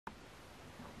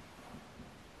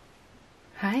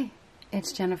Hi,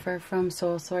 it's Jennifer from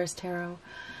Soul Source Tarot,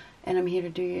 and I'm here to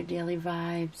do your daily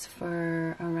vibes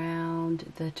for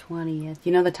around the 20th.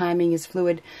 You know, the timing is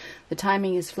fluid. The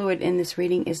timing is fluid, and this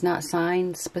reading is not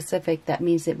sign specific. That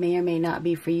means it may or may not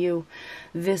be for you.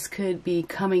 This could be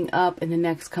coming up in the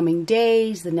next coming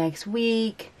days, the next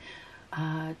week.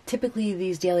 Typically,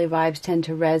 these daily vibes tend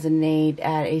to resonate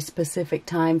at a specific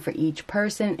time for each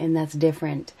person, and that's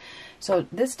different. So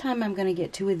this time I'm going to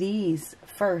get two of these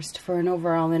first for an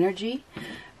overall energy.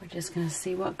 We're just going to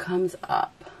see what comes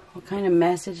up. What kind of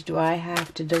message do I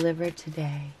have to deliver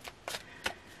today?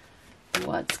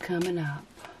 What's coming up?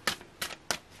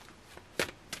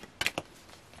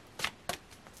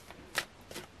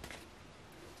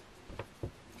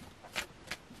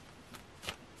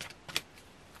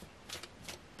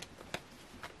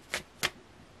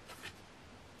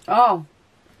 Oh,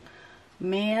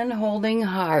 man holding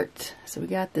heart. So we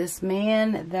got this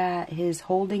man that is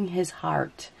holding his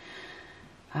heart.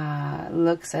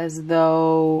 Looks as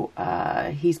though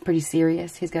he's pretty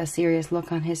serious. He's got a serious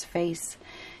look on his face.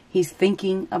 He's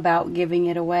thinking about giving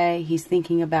it away. He's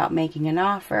thinking about making an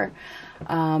offer.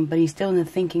 But he's still in the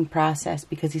thinking process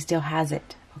because he still has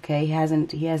it. Okay, he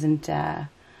hasn't given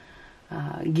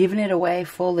it away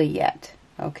fully yet.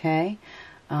 Okay.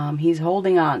 He's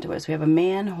holding on to it. So we have a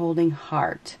man holding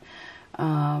heart.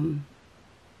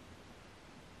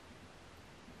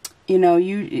 You know,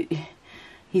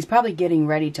 he's probably getting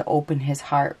ready to open his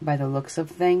heart by the looks of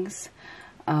things.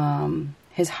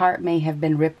 His heart may have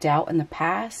been ripped out in the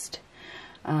past.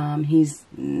 He's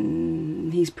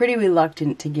pretty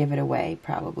reluctant to give it away,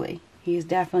 probably. He's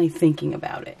definitely thinking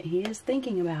about it. He is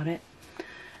thinking about it.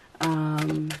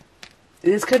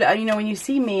 This could, you know, when you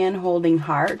see man holding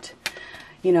heart,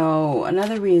 you know,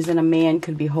 another reason a man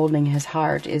could be holding his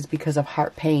heart is because of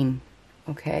heart pain.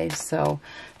 Okay, so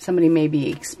somebody may be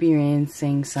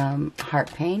experiencing some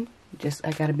heart pain.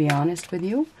 I got to be honest with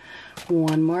you.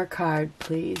 One more card,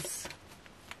 please.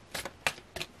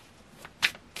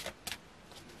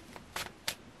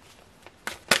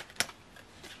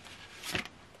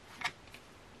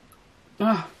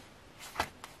 Oh.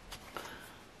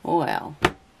 Well,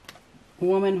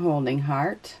 woman holding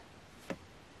heart.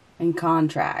 And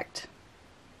contract.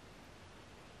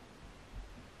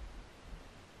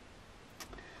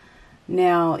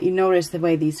 Now, you notice the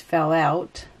way these fell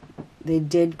out. They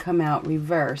did come out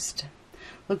reversed.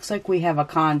 Looks like we have a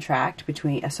contract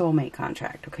between a soulmate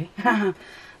contract, okay?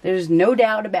 There's no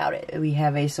doubt about it. We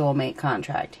have a soulmate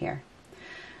contract here.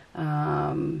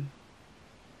 I'm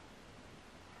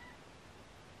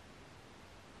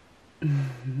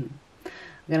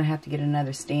going to have to get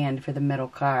another stand for the middle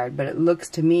card. But it looks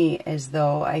to me as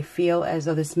though, I feel as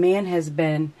though this man has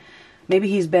been, maybe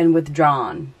he's been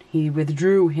withdrawn. He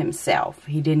withdrew himself.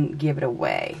 He didn't give it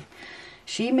away.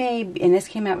 She may, and this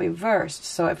came out reversed,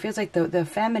 so it feels like the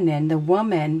feminine, the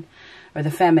woman, or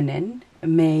the feminine,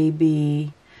 may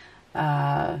be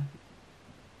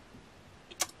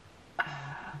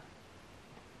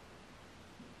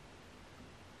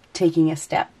taking a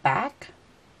step back.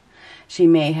 She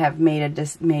may have made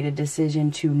a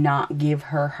decision to not give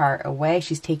her heart away.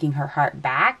 She's taking her heart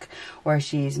back, or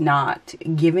she's not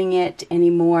giving it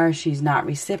anymore. She's not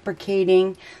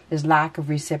reciprocating. There's lack of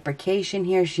reciprocation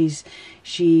here. She's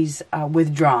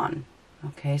withdrawn.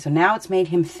 Okay, so now it's made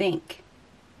him think.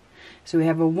 So we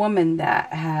have a woman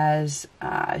that has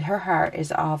her heart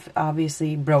is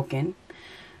obviously broken.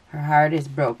 Her heart is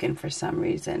broken for some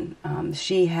reason.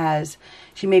 She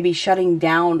may be shutting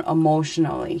down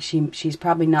emotionally. She's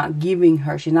probably not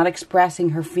she's not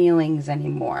expressing her feelings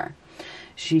anymore.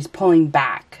 She's pulling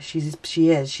back. She's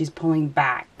pulling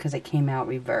back because it came out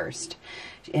reversed.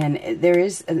 And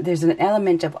there's an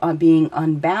element of being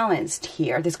unbalanced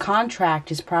here. This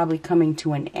contract is probably coming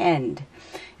to an end.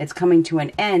 It's coming to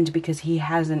an end because he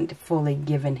hasn't fully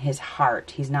given his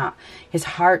heart. His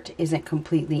heart isn't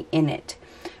completely in it.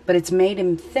 But it's made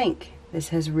him think. This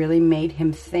has really made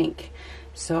him think.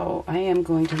 So I am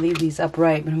going to leave these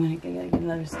upright, but I'm going to get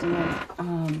another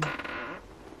stand.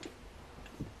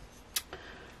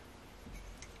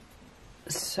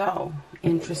 So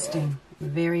interesting.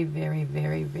 Very, very,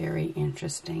 very, very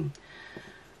interesting.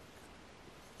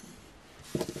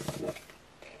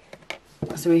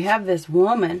 So we have this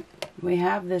woman. We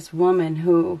have this woman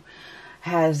who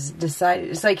has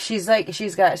decided, it's like here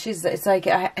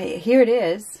it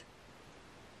is.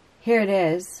 Here it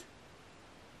is.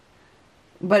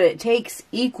 But it takes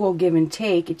equal give and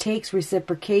take. It takes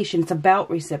reciprocation. It's about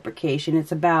reciprocation.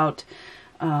 It's about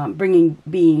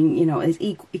being, you know, is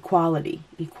equality.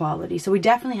 So we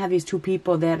definitely have these two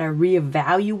people that are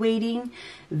reevaluating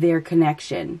their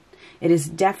connection. It is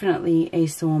definitely a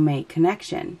soulmate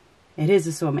connection. It is a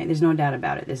soulmate. There's no doubt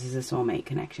about it. This is a soulmate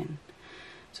connection.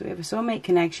 So we have a soulmate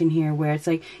connection here where it's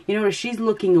like, you know, she's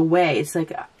looking away. It's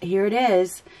like, here it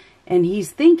is. And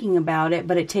he's thinking about it,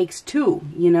 but it takes two,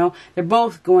 you know. They're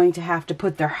both going to have to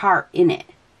put their heart in it.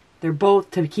 They're both,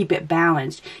 to keep it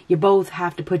balanced, you both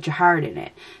have to put your heart in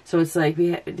it. So it's like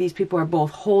these people are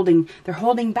both holding, they're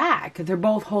holding back. They're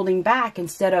both holding back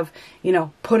instead of, you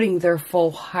know, putting their full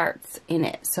hearts in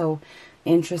it. So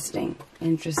interesting,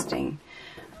 interesting.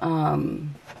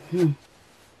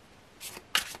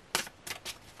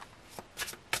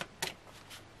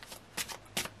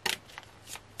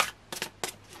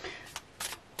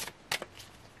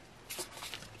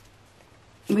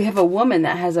 We have a woman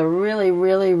that has a really,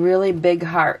 really, really big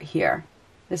heart here.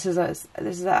 That's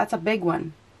a big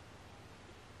one.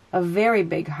 A very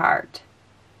big heart.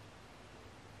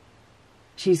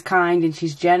 She's kind and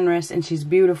she's generous and she's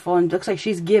beautiful and it looks like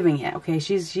she's giving it. Okay,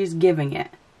 she's giving it.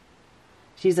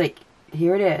 She's like,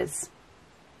 here it is.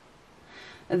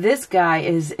 This guy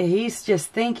he's just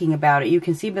thinking about it. You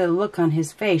can see by the look on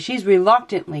his face. She's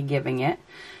reluctantly giving it.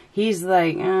 He's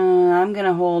like, I'm going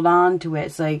to hold on to it.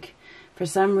 It's like, for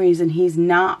some reason, he's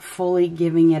not fully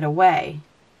giving it away.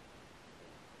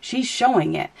 She's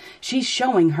showing it. She's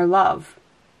showing her love.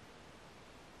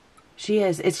 She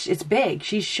is. It's big.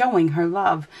 She's showing her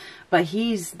love. But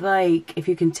he's like, if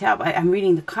you can tell, I'm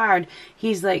reading the card,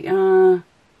 he's like, I'm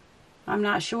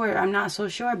not sure. I'm not so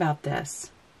sure about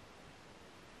this.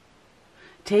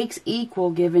 Takes equal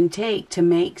give and take to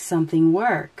make something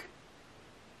work.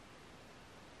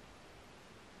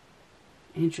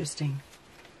 Interesting.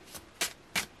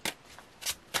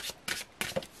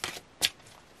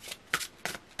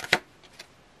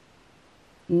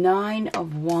 Nine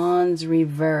of Wands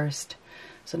reversed.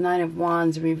 So Nine of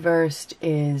Wands reversed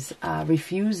is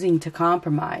refusing to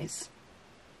compromise.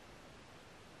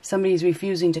 Somebody's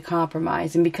refusing to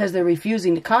compromise. And because they're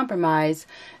refusing to compromise,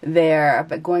 they're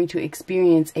going to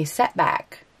experience a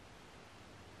setback.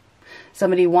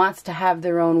 Somebody wants to have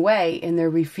their own way and they're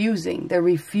refusing. They're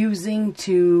refusing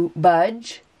to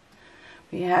budge.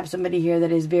 We have somebody here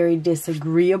that is very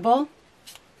disagreeable.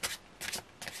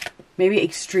 Maybe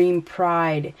extreme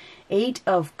pride. Eight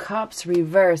of Cups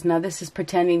reversed. Now this is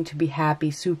pretending to be happy,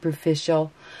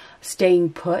 superficial,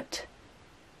 staying put.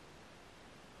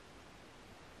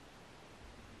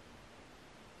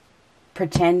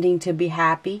 Pretending to be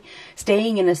happy,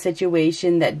 staying in a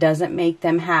situation that doesn't make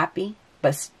them happy,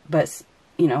 but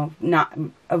you know,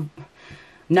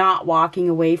 not walking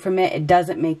away from it. It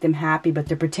doesn't make them happy, but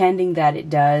they're pretending that it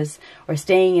does, or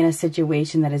staying in a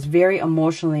situation that is very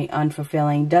emotionally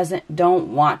unfulfilling,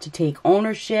 don't want to take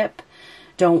ownership,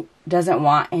 doesn't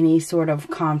want any sort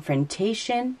of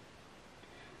confrontation.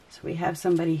 So we have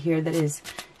somebody here that is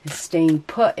staying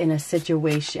put in a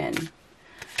situation,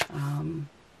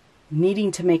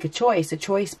 needing to make a choice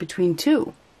between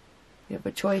two. We have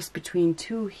a choice between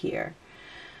two here.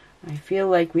 I feel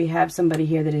like we have somebody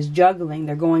here that is juggling.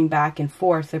 They're going back and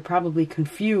forth. They're probably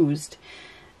confused.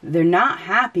 They're not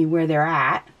happy where they're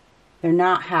at. They're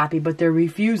not happy, but they're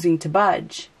refusing to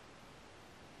budge.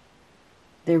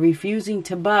 They're refusing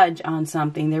to budge on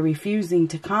something. They're refusing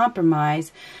to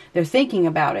compromise. They're thinking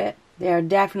about it. They are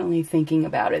definitely thinking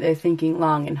about it. They're thinking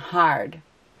long and hard.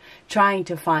 Trying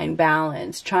to find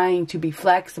balance. Trying to be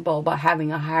flexible, but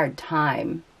having a hard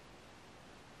time.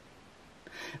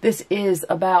 This is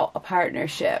about a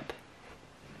partnership.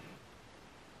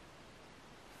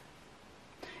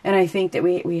 And I think that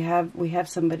we have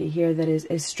somebody here that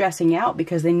is stressing out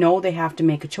because they know they have to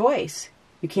make a choice.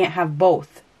 You can't have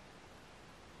both.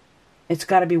 It's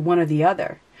got to be one or the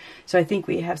other. So I think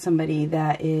we have somebody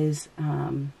that is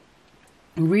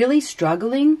really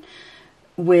struggling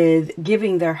with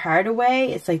giving their heart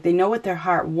away. It's like they know what their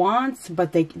heart wants,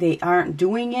 but they aren't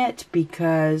doing it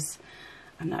because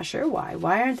I'm not sure why.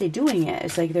 Why aren't they doing it?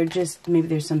 It's like they're just, maybe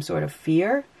there's some sort of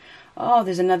fear. Oh,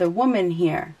 there's another woman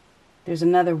here. There's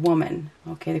another woman.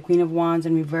 Okay, the Queen of Wands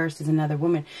in reverse is another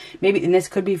woman. Maybe, and this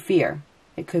could be fear.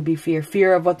 It could be fear.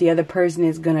 Fear of what the other person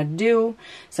is going to do.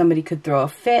 Somebody could throw a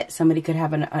fit. Somebody could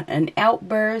have an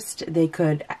outburst. They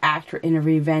could act in a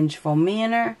revengeful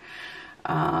manner.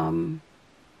 There's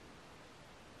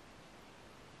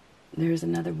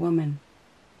another woman.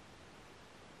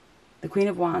 The Queen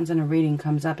of Wands in a reading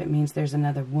comes up, it means there's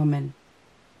another woman.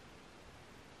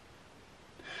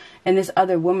 And this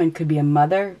other woman could be a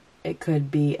mother. It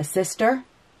could be a sister.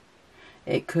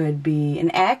 It could be an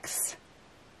ex.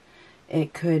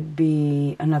 It could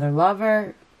be another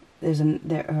lover.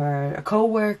 Or a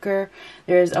co-worker.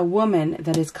 There's a woman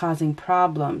that is causing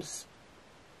problems.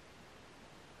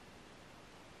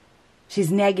 She's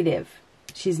negative.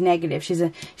 She's negative. She's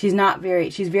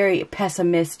very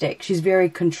pessimistic. She's very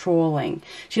controlling.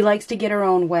 She likes to get her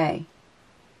own way.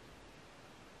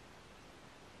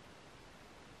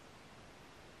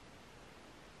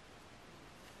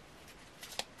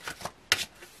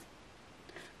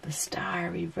 The Star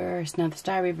reverse. Now the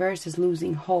Star reverse is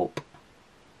losing hope.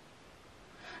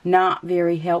 Not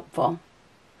very helpful.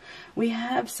 We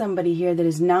have somebody here that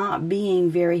is not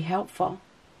being very helpful.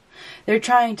 They're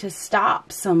trying to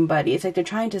stop somebody. It's like they're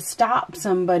trying to stop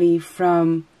somebody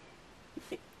from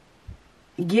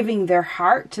giving their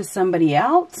heart to somebody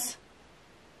else.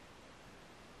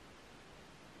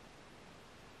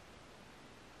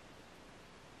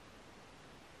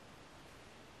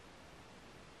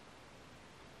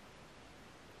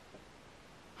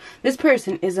 This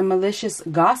person is a malicious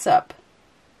gossip.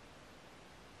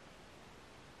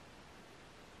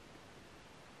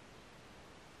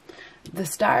 The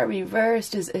Star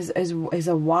reversed is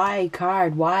a why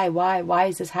card. Why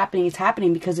is this happening? It's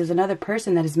happening because there's another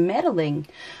person that is meddling.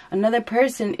 Another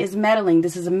person is meddling.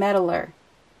 This is a meddler.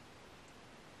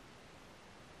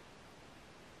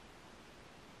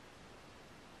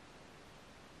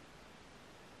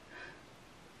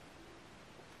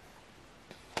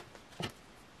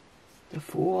 The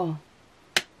Fool.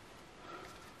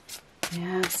 We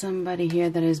have somebody here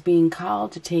that is being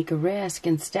called to take a risk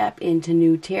and step into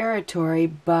new territory,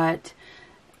 but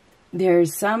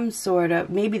there's some sort of,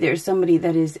 maybe there's somebody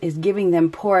that is giving them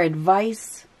poor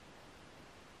advice.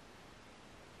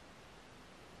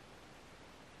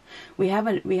 We have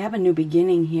a new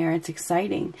beginning here. It's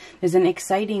exciting. There's an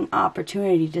exciting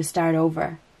opportunity to start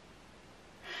over.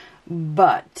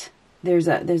 But there's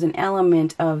an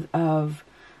element of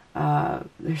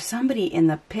there's somebody in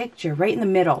the picture, right in the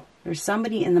middle. There's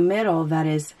somebody in the middle that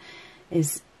is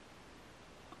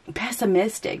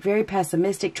pessimistic, very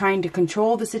pessimistic, trying to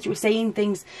control the situation, saying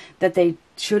things that they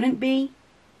shouldn't be.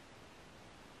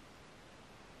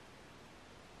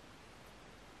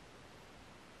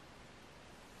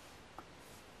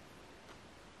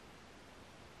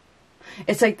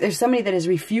 It's like there's somebody that is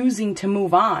refusing to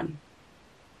move on.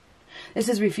 This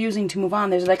is refusing to move on.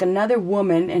 There's like another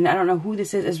woman, and I don't know who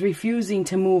this is refusing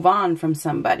to move on from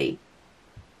somebody.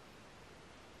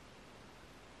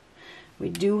 We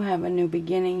do have a new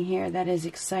beginning here. That is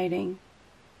exciting.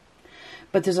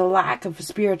 But there's a lack of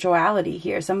spirituality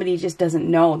here. Somebody just doesn't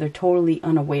know. They're totally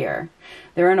unaware.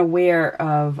 They're unaware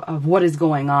of what is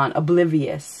going on.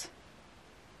 Oblivious.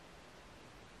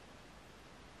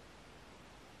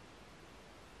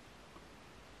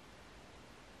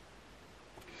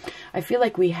 I feel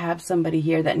like we have somebody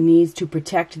here that needs to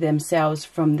protect themselves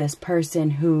from this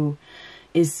person who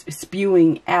is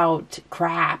spewing out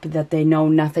crap that they know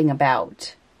nothing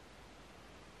about.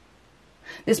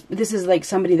 This is like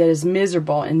somebody that is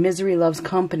miserable, and misery loves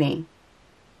company.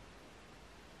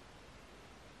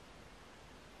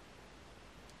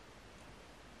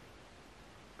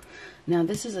 Now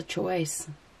this is a choice.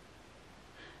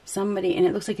 Somebody, and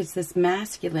it looks like it's this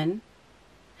masculine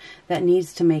that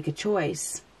needs to make a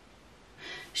choice.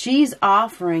 She's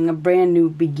offering a brand new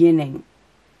beginning.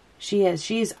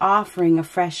 She's offering a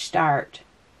fresh start.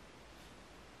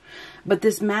 But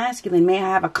this masculine may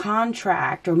have a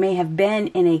contract, or may have been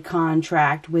in a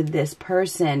contract with this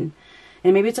person.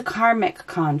 And maybe it's a karmic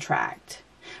contract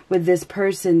with this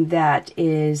person that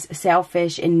is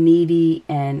selfish and needy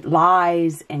and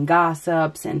lies and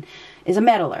gossips and is a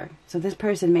meddler. So this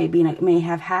person may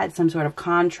have had some sort of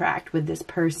contract with this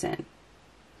person.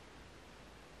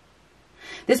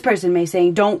 This person may say,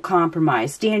 don't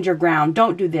compromise, stand your ground,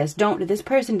 don't do this, don't do this.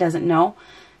 Person doesn't know.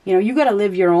 You know, you got to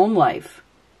live your own life.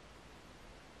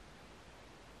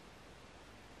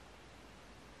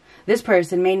 This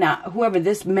person may not, whoever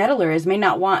this meddler is, may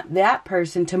not want that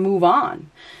person to move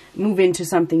on, move into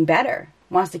something better.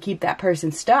 Wants to keep that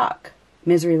person stuck.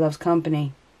 Misery loves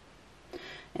company.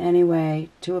 Anyway,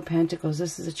 Two of Pentacles,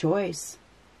 this is a choice.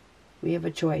 We have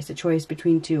a choice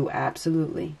between two,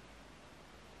 absolutely.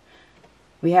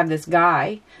 We have this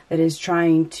guy that is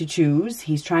trying to choose.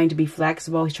 He's trying to be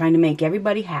flexible. He's trying to make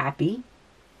everybody happy.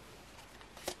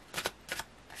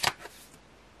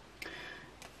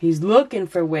 He's looking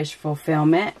for wish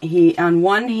fulfillment. On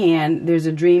one hand, there's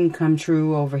a dream come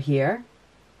true over here.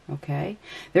 Okay?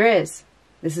 There is.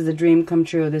 This is a dream come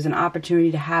true. There's an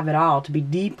opportunity to have it all, to be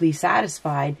deeply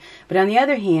satisfied. But on the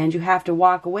other hand, you have to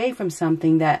walk away from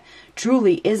something that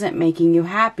truly isn't making you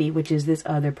happy, which is this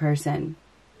other person.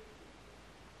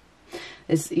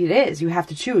 It is. You have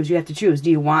to choose. You have to choose.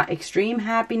 Do you want extreme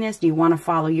happiness? Do you want to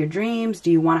follow your dreams? Do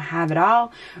you want to have it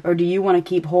all? Or do you want to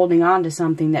keep holding on to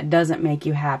something that doesn't make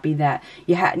you happy, that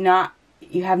you have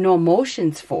no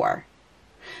emotions for?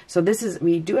 So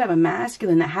we do have a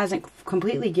masculine that hasn't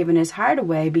completely given his heart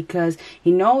away because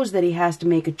he knows that he has to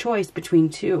make a choice between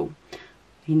two.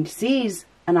 He sees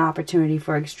an opportunity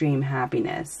for extreme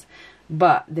happiness,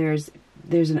 but there's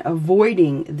an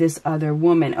avoiding this other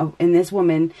woman. And this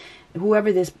woman,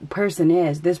 whoever this person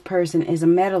is a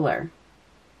meddler.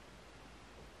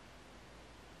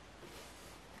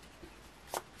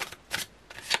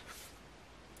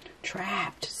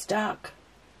 Trapped, stuck,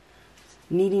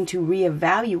 needing to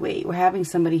reevaluate. We're having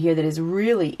somebody here that is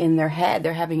really in their head.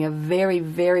 They're having a very,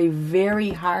 very, very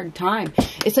hard time.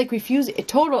 It's like refusing,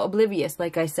 total oblivious,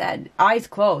 like I said. Eyes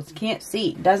closed, can't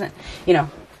see, doesn't,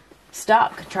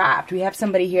 stuck, trapped. We have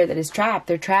somebody here that is trapped.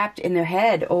 They're trapped in their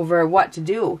head over what to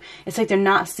do. It's like they're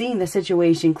not seeing the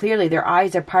situation clearly. Their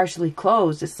eyes are partially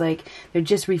closed. It's like they're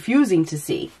just refusing to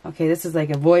see. Okay, this is like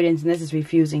avoidance, and this is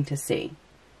refusing to see.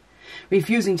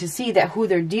 Refusing to see that who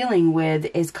they're dealing with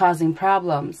is causing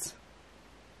problems.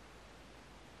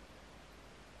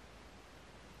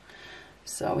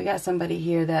 So we got somebody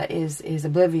here that is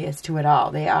oblivious to it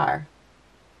all. They are.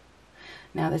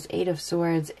 Now this Eight of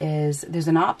Swords there's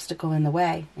an obstacle in the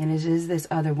way, and it is this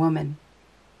other woman.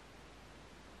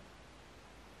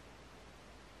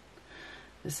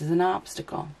 This is an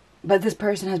obstacle. But this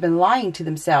person has been lying to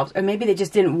themselves. Or maybe they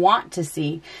just didn't want to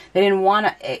see. They didn't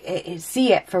want to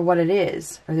see it for what it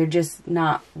is. Or they're just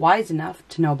not wise enough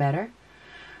to know better.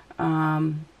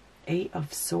 Eight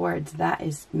of Swords. That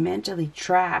is mentally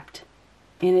trapped.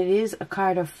 And it is a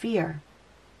card of fear.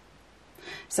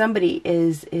 Somebody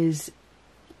is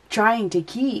trying to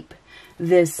keep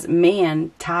this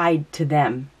man tied to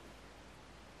them.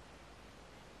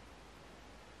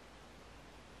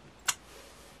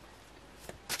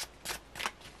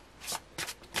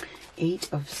 Eight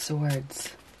of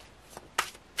Swords.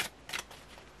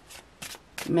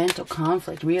 Mental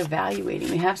conflict,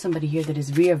 reevaluating. We have somebody here that is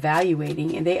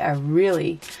reevaluating, and they are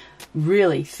really,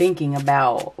 really thinking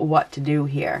about what to do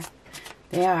here.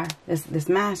 They are. This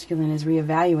masculine is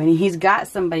reevaluating. He's got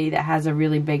somebody that has a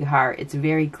really big heart. It's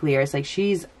very clear. It's like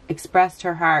she's expressed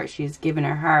her heart. She's given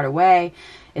her heart away.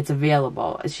 It's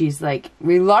available. She's like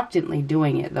reluctantly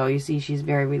doing it, though. You see, she's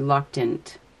very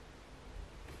reluctant.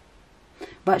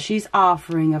 But she's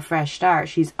offering a fresh start.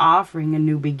 She's offering a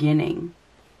new beginning.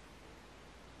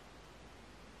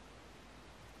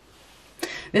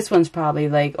 This one's probably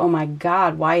like, oh my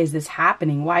God, why is this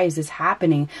happening? Why is this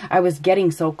happening? I was getting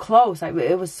so close.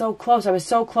 It was so close. I was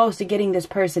so close to getting this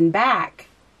person back.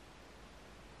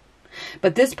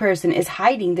 But this person is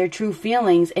hiding their true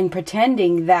feelings and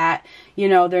pretending that,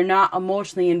 they're not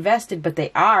emotionally invested, but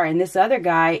they are. And this other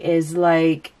guy is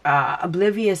like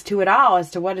oblivious to it all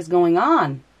as to what is going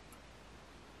on.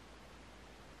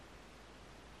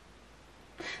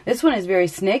 This one is very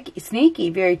sneaky,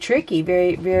 very tricky,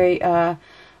 very, very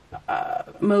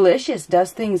malicious,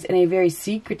 does things in a very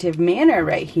secretive manner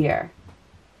right here.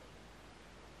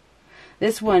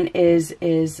 This one is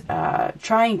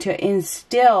trying to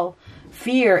instill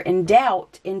fear and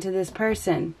doubt into this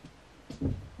person.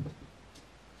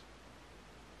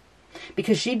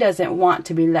 Because she doesn't want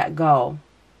to be let go.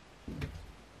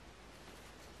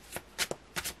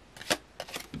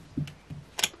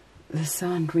 The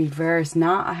Sun reversed,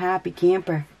 not a happy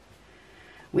camper.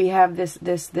 We have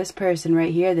this person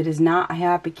right here that is not a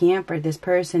happy camper. This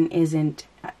person isn't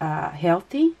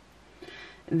healthy.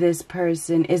 This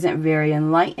person isn't very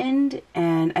enlightened,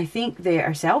 and I think they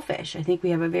are selfish. I think we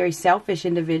have a very selfish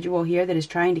individual here that is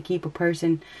trying to keep a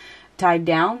person tied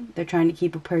down. They're trying to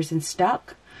keep a person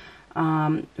stuck.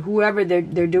 Whoever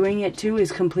they're doing it to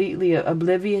is completely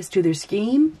oblivious to their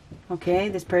scheme. Okay,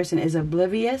 this person is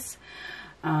oblivious.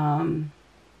 Now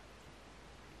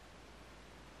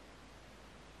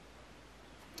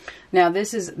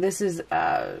this is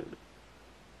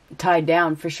tied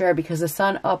down for sure, because the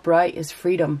Sun upright is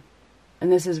freedom,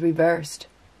 and this is reversed.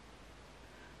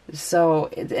 So,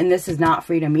 and this is not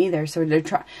freedom either. So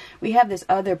we have this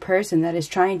other person that is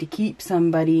trying to keep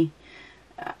somebody.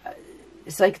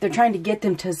 It's like they're trying to get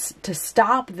them to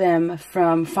stop them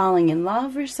from falling in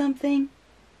love or something.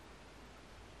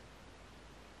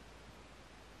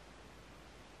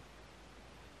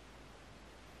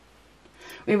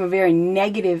 We have a very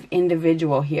negative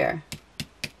individual here.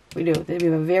 We do. We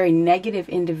have a very negative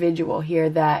individual here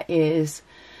that is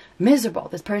miserable.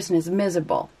 This person is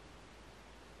miserable.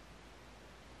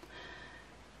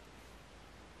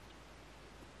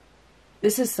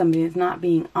 This is somebody that's not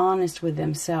being honest with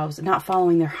themselves, not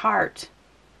following their heart.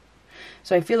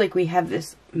 So I feel like we have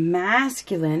this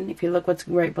masculine, if you look what's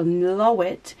right below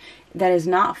it, that is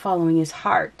not following his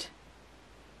heart.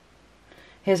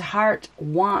 His heart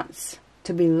wants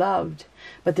to be loved,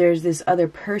 but there's this other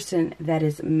person that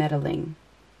is meddling.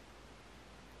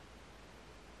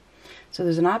 So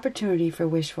there's an opportunity for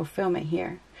wish fulfillment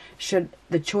here. Should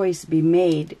the choice be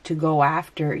made to go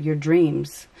after your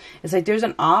dreams. It's like there's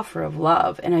an offer of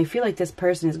love, and I feel like this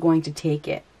person is going to take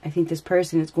it. I think this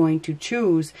person is going to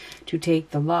choose to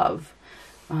take the love.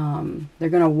 They're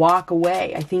going to walk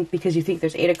away. I think because you think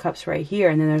there's 8 of Cups right here,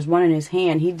 and then there's 1 in his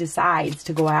hand. He decides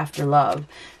to go after love.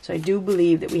 So I do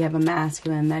believe that we have a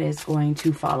masculine that is going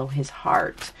to follow his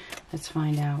heart. Let's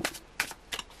find out.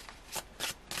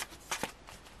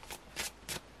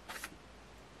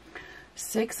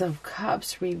 Six of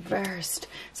Cups reversed.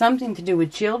 Something to do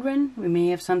with children. We may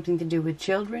have something to do with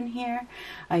children here.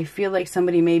 I feel like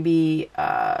somebody may be,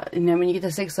 when you get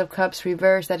the Six of Cups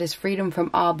reversed, that is freedom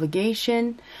from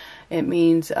obligation. It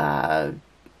means you're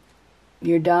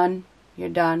done. You're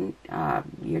done. I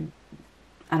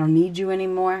don't need you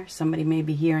anymore. Somebody may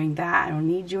be hearing that. I don't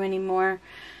need you anymore.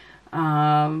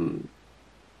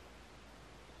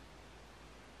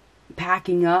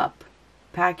 Packing up.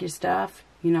 Pack your stuff.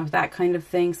 You know, that kind of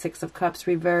thing. Six of Cups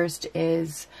reversed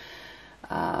is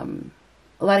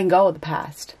letting go of the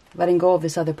past. Letting go of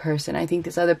this other person. I think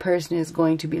this other person is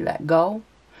going to be let go.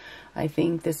 I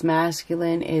think this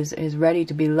masculine is ready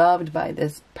to be loved by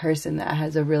this person that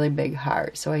has a really big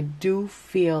heart. So I do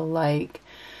feel like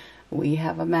we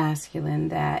have a masculine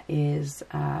that is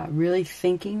really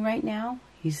thinking right now.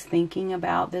 He's thinking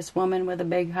about this woman with a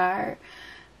big heart.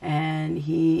 And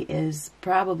he is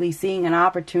probably seeing an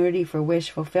opportunity for wish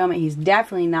fulfillment. He's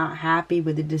definitely not happy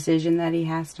with the decision that he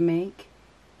has to make.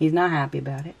 He's not happy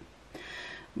about it.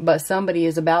 But somebody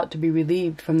is about to be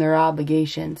relieved from their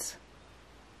obligations.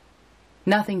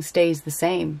 Nothing stays the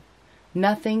same.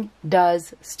 Nothing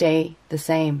does stay the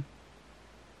same.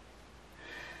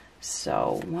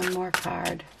 So, one more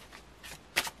card.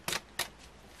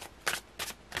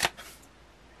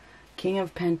 King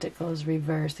of Pentacles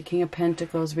reversed. The King of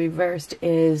Pentacles reversed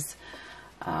is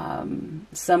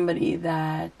somebody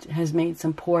that has made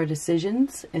some poor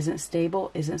decisions, isn't stable,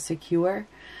 isn't secure.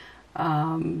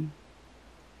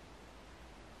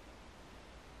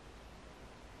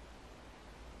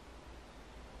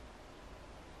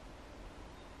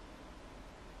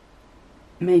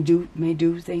 May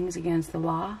do things against the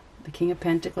law. The King of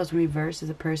Pentacles in reverse is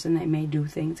a person that may do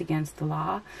things against the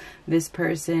law. This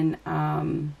person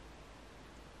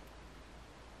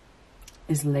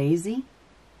is lazy.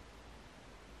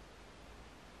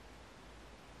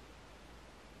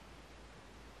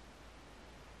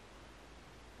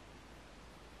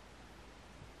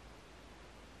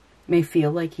 May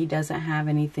feel like he doesn't have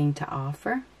anything to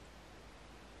offer.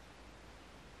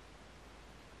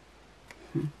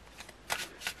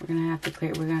 We're going to have to clear.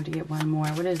 We're going to have to get one more.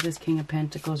 What is this King of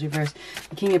Pentacles reversed?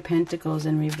 The King of Pentacles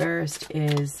in reversed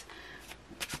is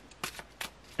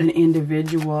an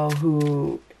individual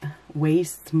who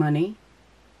wastes money,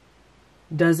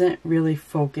 doesn't really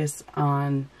focus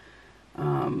on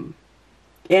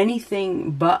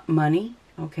anything but money.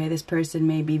 Okay, this person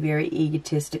may be very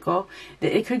egotistical.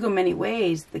 It could go many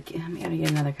ways. I'm going to get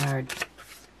another card.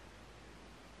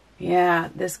 Yeah,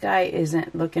 this guy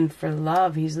isn't looking for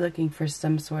love. He's looking for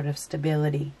some sort of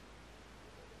stability.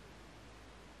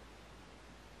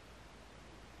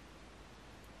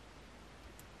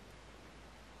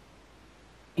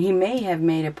 He may have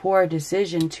made a poor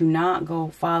decision to not go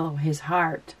follow his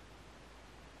heart.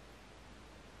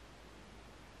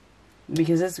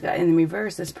 Because this guy, in the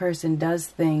reverse, this person does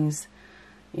things,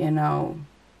 you know,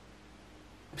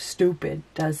 stupid,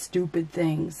 does stupid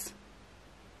things.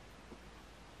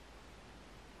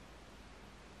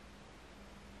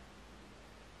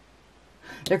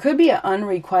 There could be an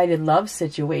unrequited love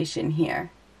situation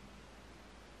here.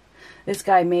 This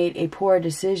guy made a poor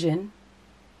decision.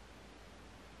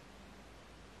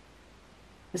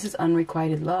 This is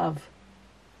unrequited love.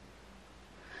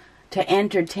 To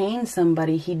entertain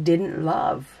somebody he didn't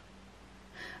love.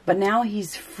 But now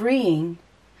he's freeing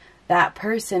that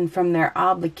person from their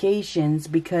obligations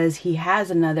because he has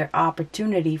another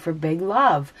opportunity for big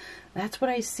love. That's what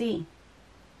I see.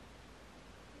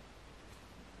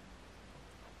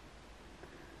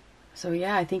 So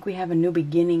yeah, I think we have a new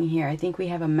beginning here. I think we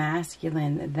have a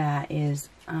masculine that is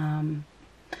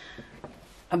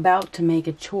about to make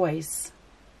a choice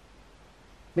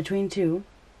between two.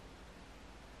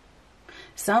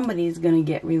 Somebody's going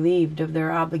to get relieved of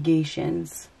their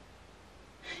obligations.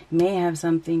 It may have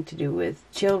something to do with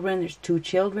children. There's 2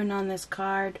 children on this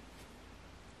card.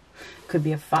 Could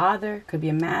be a father, could be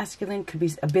a masculine, could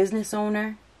be a business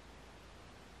owner.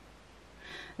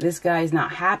 This guy is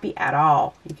not happy at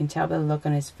all. You can tell by the look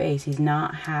on his face. He's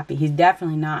not happy. He's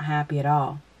definitely not happy at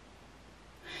all.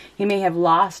 He may have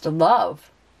lost a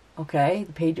love. Okay,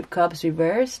 the Page of Cups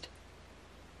reversed.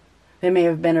 There may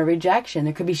have been a rejection.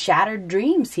 There could be shattered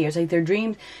dreams here. It's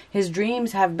like his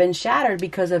dreams have been shattered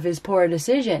because of his poor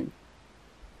decision.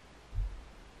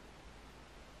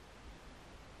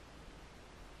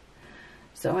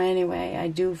 So anyway, I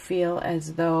do feel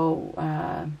as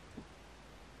though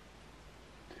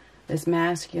this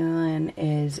masculine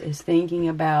is thinking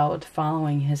about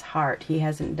following his heart. He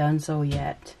hasn't done so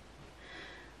yet.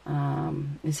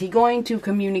 Is he going to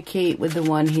communicate with the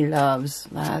one he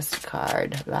loves? Last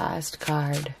card. Last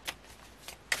card.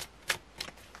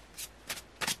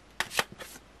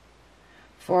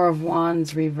 Four of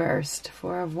Wands reversed.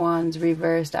 Four of Wands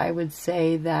reversed. I would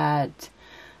say that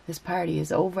this party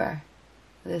is over.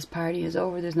 This party is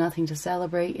over. There's nothing to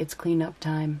celebrate. It's cleanup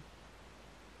time.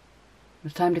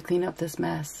 It's time to clean up this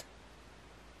mess.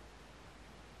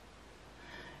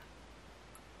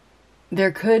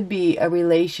 There could be a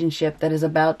relationship that is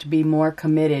about to be more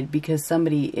committed because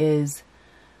somebody is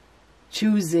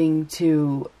choosing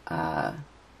to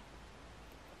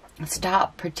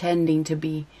stop pretending to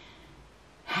be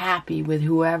happy with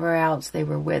whoever else they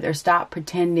were with, or stop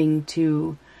pretending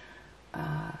to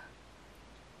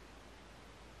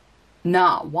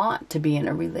not want to be in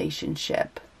a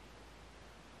relationship.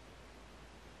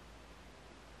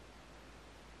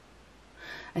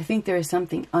 I think there is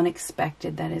something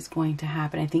unexpected that is going to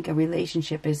happen. I think a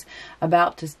relationship is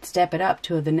about to step it up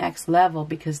to the next level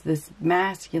because this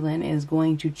masculine is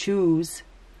going to choose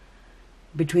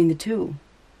between the two,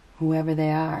 whoever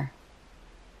they are.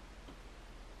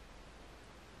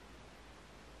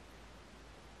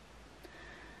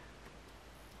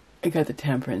 I got the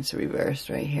Temperance reversed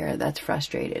right here. That's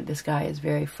frustrated. This guy is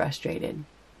very frustrated.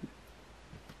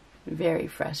 Very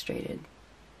frustrated.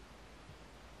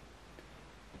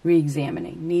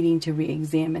 Re-examining, needing to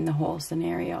re-examine the whole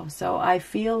scenario. So I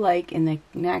feel like in the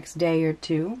next day or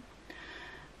two,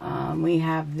 we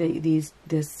have this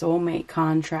soulmate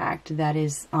contract that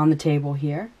is on the table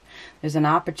here. There's an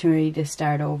opportunity to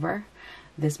start over.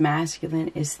 This masculine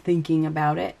is thinking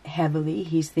about it heavily.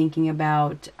 He's thinking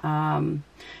about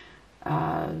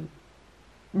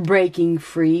breaking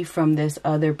free from this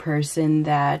other person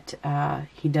that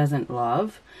he doesn't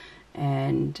love,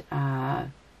 and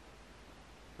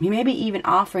he may be even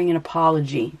offering an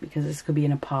apology, because this could be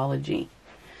an apology.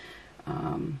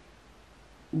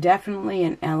 Definitely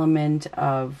an element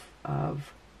of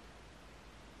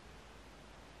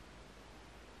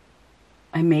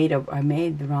I made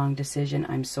the wrong decision.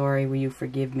 I'm sorry. Will you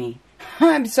forgive me?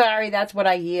 I'm sorry. That's what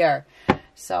I hear.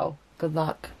 So, good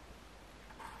luck.